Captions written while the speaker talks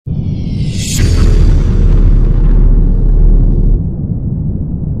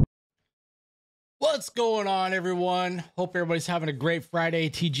What's going on, everyone? Hope everybody's having a great Friday,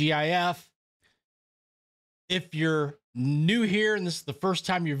 TGIF. If you're new here and this is the first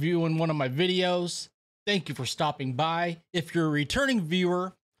time you're viewing one of my videos, thank you for stopping by. If you're a returning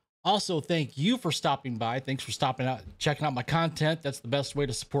viewer, also thank you for stopping by. Thanks for stopping out, checking out my content. That's the best way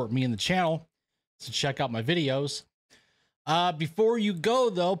to support me and the channel, so check out my videos. Before you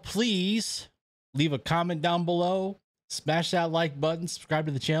go, though, please leave a comment down below. Smash that like button. Subscribe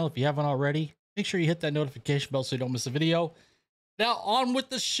to the channel if you haven't already. Make sure you hit that notification bell so you don't miss a video. Now, on with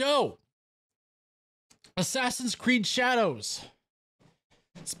the show. Assassin's Creed Shadows.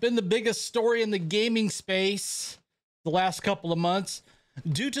 It's been the biggest story in the gaming space the last couple of months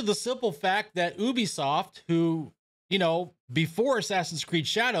due to the simple fact that Ubisoft, who, you know, before Assassin's Creed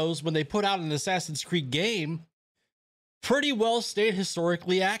Shadows, when they put out an Assassin's Creed game, pretty well stayed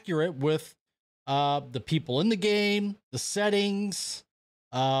historically accurate with the people in the game, the settings,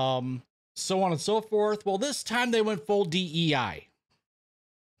 so on and so forth. Well, this time they went full DEI.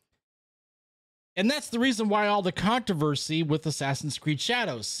 And that's the reason why all the controversy with Assassin's Creed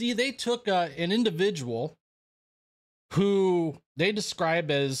Shadows. See, they took an individual who they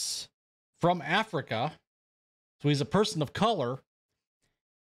describe as from Africa, so he's a person of color,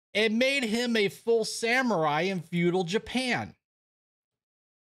 and made him a full samurai in feudal Japan.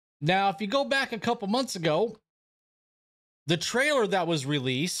 Now, if you go back a couple months ago, the trailer that was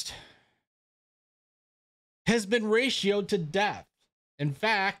released has been ratioed to death. In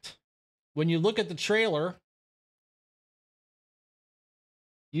fact, when you look at the trailer,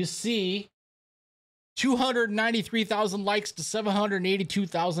 you see 293,000 likes to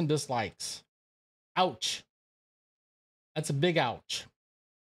 782,000 dislikes. Ouch. That's a big ouch.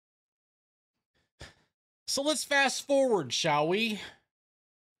 So let's fast forward, shall we?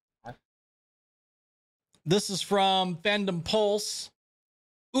 This is from Fandom Pulse.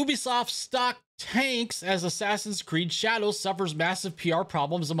 Ubisoft stock tanks as Assassin's Creed Shadows suffers massive PR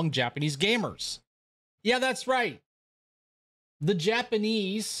problems among Japanese gamers. Yeah, that's right. The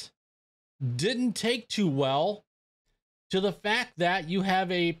Japanese didn't take too well to the fact that you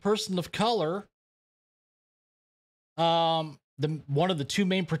have a person of color, one of the two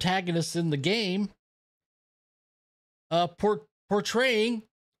main protagonists in the game, portraying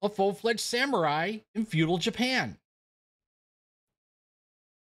a full-fledged samurai in feudal Japan.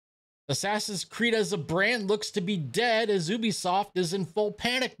 Assassin's Creed as a brand looks to be dead as Ubisoft is in full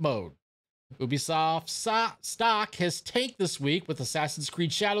panic mode. Ubisoft stock has tanked this week with Assassin's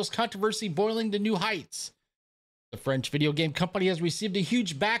Creed Shadows controversy boiling to new heights. The French video game company has received a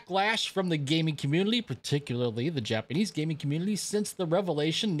huge backlash from the gaming community, particularly the Japanese gaming community, since the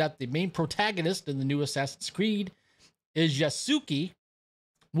revelation that the main protagonist in the new Assassin's Creed is Yasuke,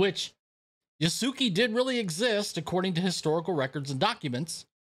 which Yasuke did really exist according to historical records and documents,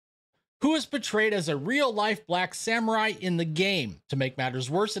 who is portrayed as a real-life black samurai in the game. To make matters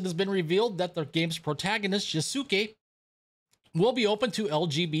worse, it has been revealed that the game's protagonist, Yasuke, will be open to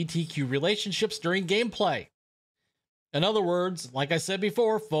LGBTQ relationships during gameplay. In other words, like I said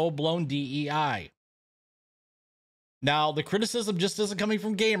before, full-blown DEI. Now, the criticism just isn't coming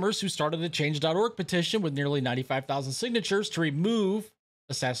from gamers who started a Change.org petition with nearly 95,000 signatures to remove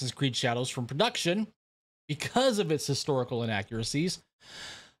Assassin's Creed Shadows from production because of its historical inaccuracies.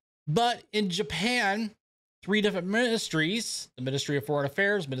 But in Japan, 3 different ministries, the Ministry of Foreign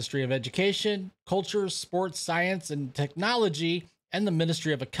Affairs, Ministry of Education, Culture, Sports, Science, and Technology, and the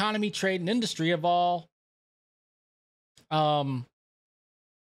Ministry of Economy, Trade, and Industry have all, well,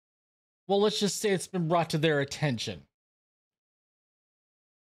 let's just say it's been brought to their attention.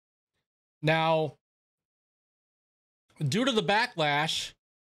 Now, due to the backlash,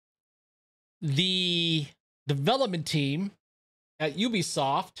 the development team at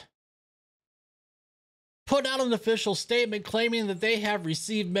Ubisoft put out an official statement claiming that they have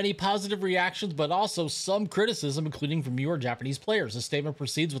received many positive reactions, but also some criticism, including from your Japanese players. The statement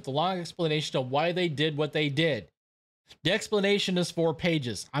proceeds with a long explanation of why they did what they did. The explanation is 4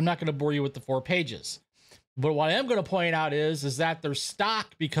 pages. I'm not going to bore you with the 4 pages. But what I am going to point out is that their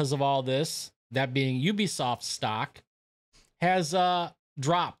stock, because of all this, that being Ubisoft stock, has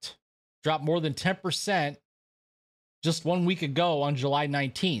dropped more than 10% just 1 week ago on July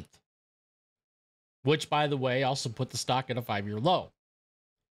 19th. Which, by the way, also put the stock at a 5-year low.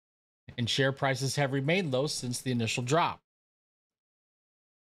 And share prices have remained low since the initial drop.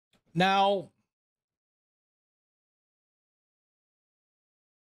 Now,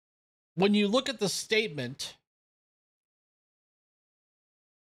 when you look at the statement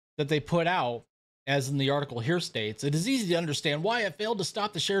that they put out, as in the article here states, it is easy to understand why it failed to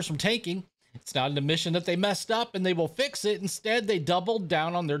stop the shares from tanking It's not an admission that they messed up and they will fix it. Instead, they doubled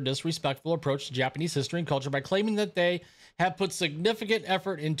down on their disrespectful approach to Japanese history and culture by claiming that they have put significant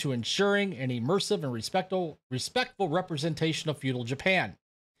effort into ensuring an immersive and respectful representation of feudal Japan,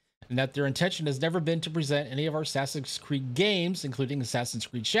 and that their intention has never been to present any of our Assassin's Creed games, including Assassin's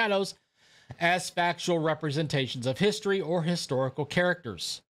Creed Shadows, as factual representations of history or historical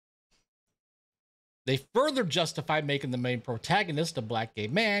characters. They further justify making the main protagonist a black gay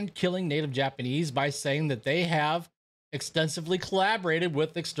man killing native Japanese by saying that they have extensively collaborated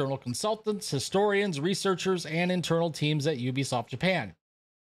with external consultants, historians, researchers, and internal teams at Ubisoft Japan.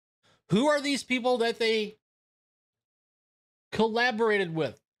 Who are these people that they collaborated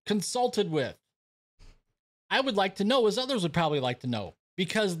with, consulted with? I would like to know, as others would probably like to know,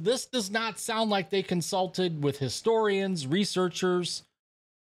 because this does not sound like they consulted with historians, researchers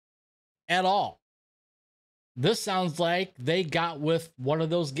at all. This sounds like they got with one of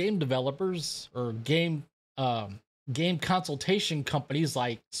those game developers or game consultation companies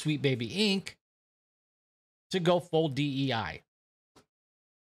like Sweet Baby Inc. to go full DEI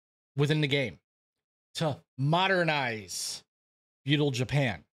within the game to modernize feudal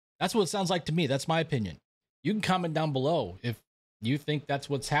Japan. That's what it sounds like to me. That's my opinion. You can comment down below if you think that's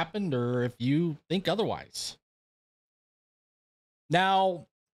what's happened or if you think otherwise. Now,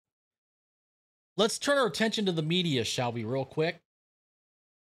 let's turn our attention to the media, shall we, real quick.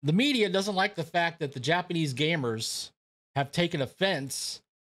 The media doesn't like the fact that the Japanese gamers have taken offense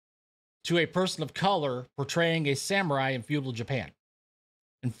to a person of color portraying a samurai in feudal Japan.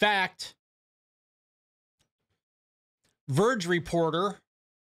 In fact, Verge reporter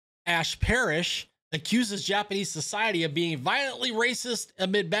Ash Parrish accuses Japanese society of being violently racist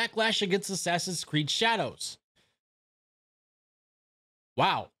amid backlash against Assassin's Creed Shadows.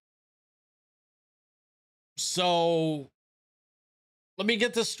 Wow. So, let me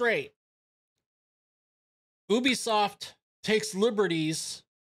get this straight. Ubisoft takes liberties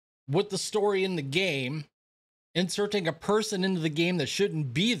with the story in the game, inserting a person into the game that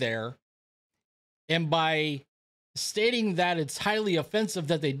shouldn't be there, and by stating that it's highly offensive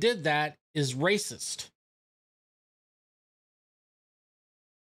that they did that is racist.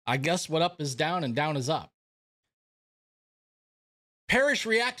 I guess what up is down and down is up. Parrish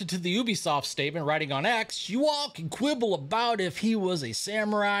reacted to the Ubisoft statement, writing on X, "You all can quibble about if he was a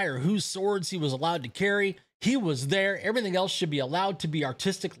samurai or whose swords he was allowed to carry. He was there. Everything else should be allowed to be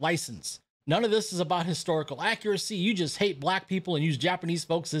artistic license. None of this is about historical accuracy. You just hate black people and use Japanese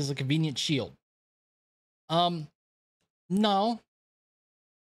folks as a convenient shield." No.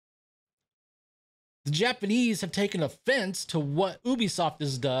 The Japanese have taken offense to what Ubisoft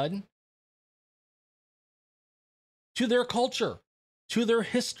has done to their culture, to their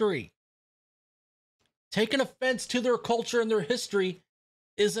history. Taking offense to their culture and their history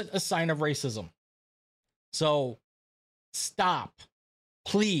isn't a sign of racism. So stop,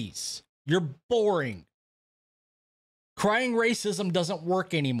 please. You're boring. Crying racism doesn't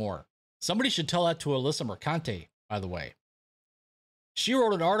work anymore. Somebody should tell that to Alyssa Mercante, by the way. She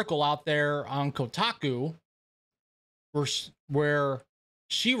wrote an article out there on Kotaku where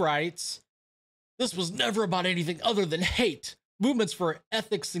she writes, "This was never about anything other than hate. Movements for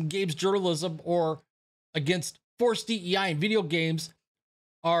ethics in games journalism or against forced DEI in video games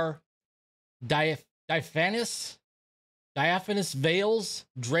are diaphanous veils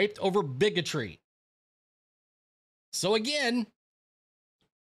draped over bigotry." So again,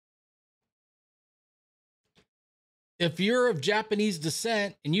 if you're of Japanese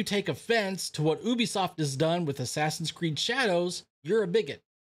descent and you take offense to what Ubisoft has done with Assassin's Creed Shadows, you're a bigot.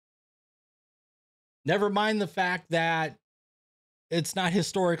 Never mind the fact that it's not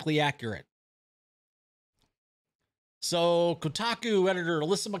historically accurate. So Kotaku editor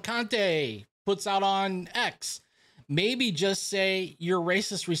Alyssa Mercante puts out on X, maybe just say your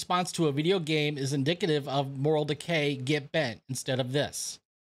racist response to a video game is indicative of moral decay, get bent, instead of this.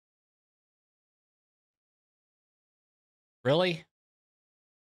 Really?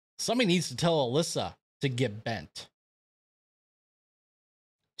 Somebody needs to tell Alyssa to get bent.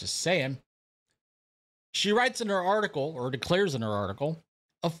 Just saying. She writes in her article, or declares in her article,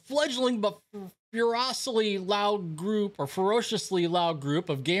 "A fledgling but ferociously loud group of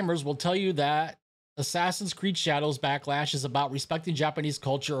gamers will tell you that Assassin's Creed Shadows Backlash is about respecting Japanese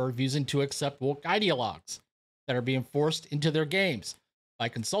culture or refusing to accept woke ideologues that are being forced into their games by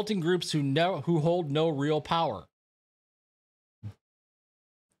consulting groups who hold no real power."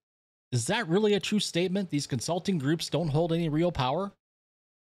 Is that really a true statement? These consulting groups don't hold any real power?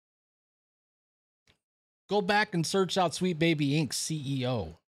 Go back and search out Sweet Baby Inc.'s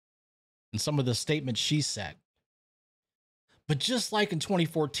CEO and some of the statements she said. But just like in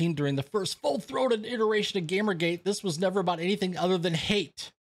 2014, during the first full-throated iteration of Gamergate, this was never about anything other than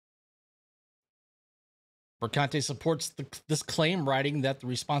hate. Mercante supports this claim, writing that the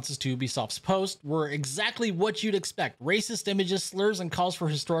responses to Ubisoft's post were exactly what you'd expect: racist images, slurs, and calls for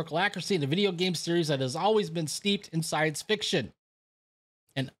historical accuracy in a video game series that has always been steeped in science fiction.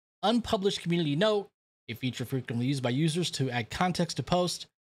 An unpublished community note, a feature frequently used by users to add context to posts,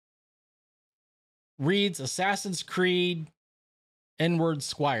 reads Assassin's Creed N-word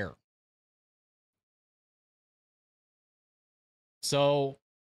Squire. So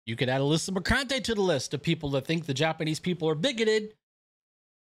you could add Alyssa Mercante to the list of people that think the Japanese people are bigoted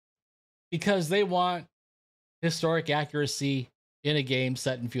because they want historic accuracy in a game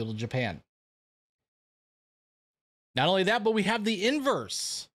set in feudal Japan. Not only that, but we have the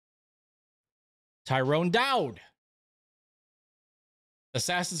inverse. Tyrone Dowd.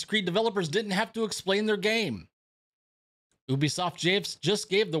 Assassin's Creed developers didn't have to explain their game. Ubisoft just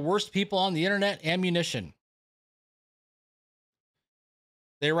gave the worst people on the internet ammunition.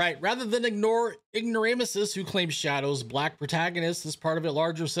 They write, rather than ignore ignoramuses who claim Shadow's black protagonist as part of a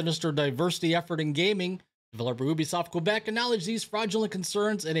larger sinister diversity effort in gaming, developer Ubisoft Quebec acknowledged these fraudulent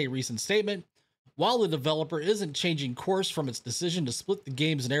concerns in a recent statement. While the developer isn't changing course from its decision to split the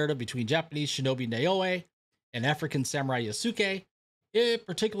game's narrative between Japanese shinobi Naoe and African samurai Yasuke, it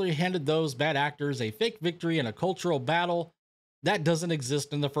particularly handed those bad actors a fake victory in a cultural battle that doesn't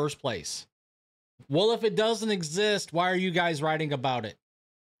exist in the first place. Well, if it doesn't exist, why are you guys writing about it?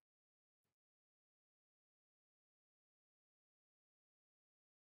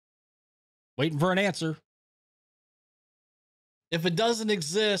 Waiting for an answer. If it doesn't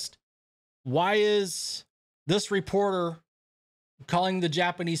exist, why is this reporter calling the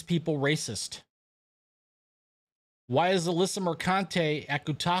Japanese people racist? Why is Alyssa Mercante at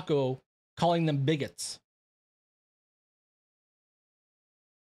Kotaku calling them bigots?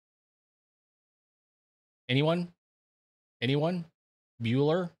 Anyone? Anyone?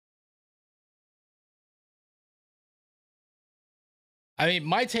 Bueller? I mean,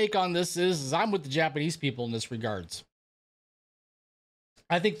 my take on this is I'm with the Japanese people in this regards.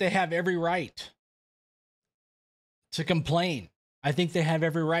 I think they have every right to complain. I think they have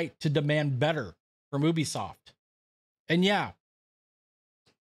every right to demand better from Ubisoft. And yeah,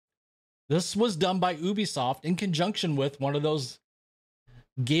 this was done by Ubisoft in conjunction with one of those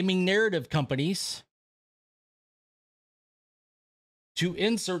gaming narrative companies to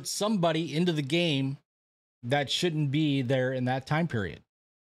insert somebody into the game that shouldn't be there in that time period.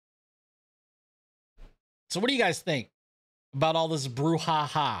 So what do you guys think about all this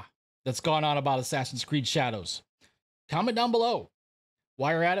brouhaha that's gone on about Assassin's Creed Shadows? Comment down below.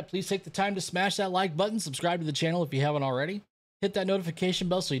 While you're at it, please take the time to smash that like button, subscribe to the channel if you haven't already, hit that notification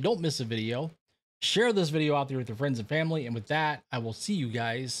bell so you don't miss a video, share this video out there with your friends and family, and with that, I will see you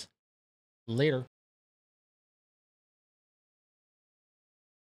guys later.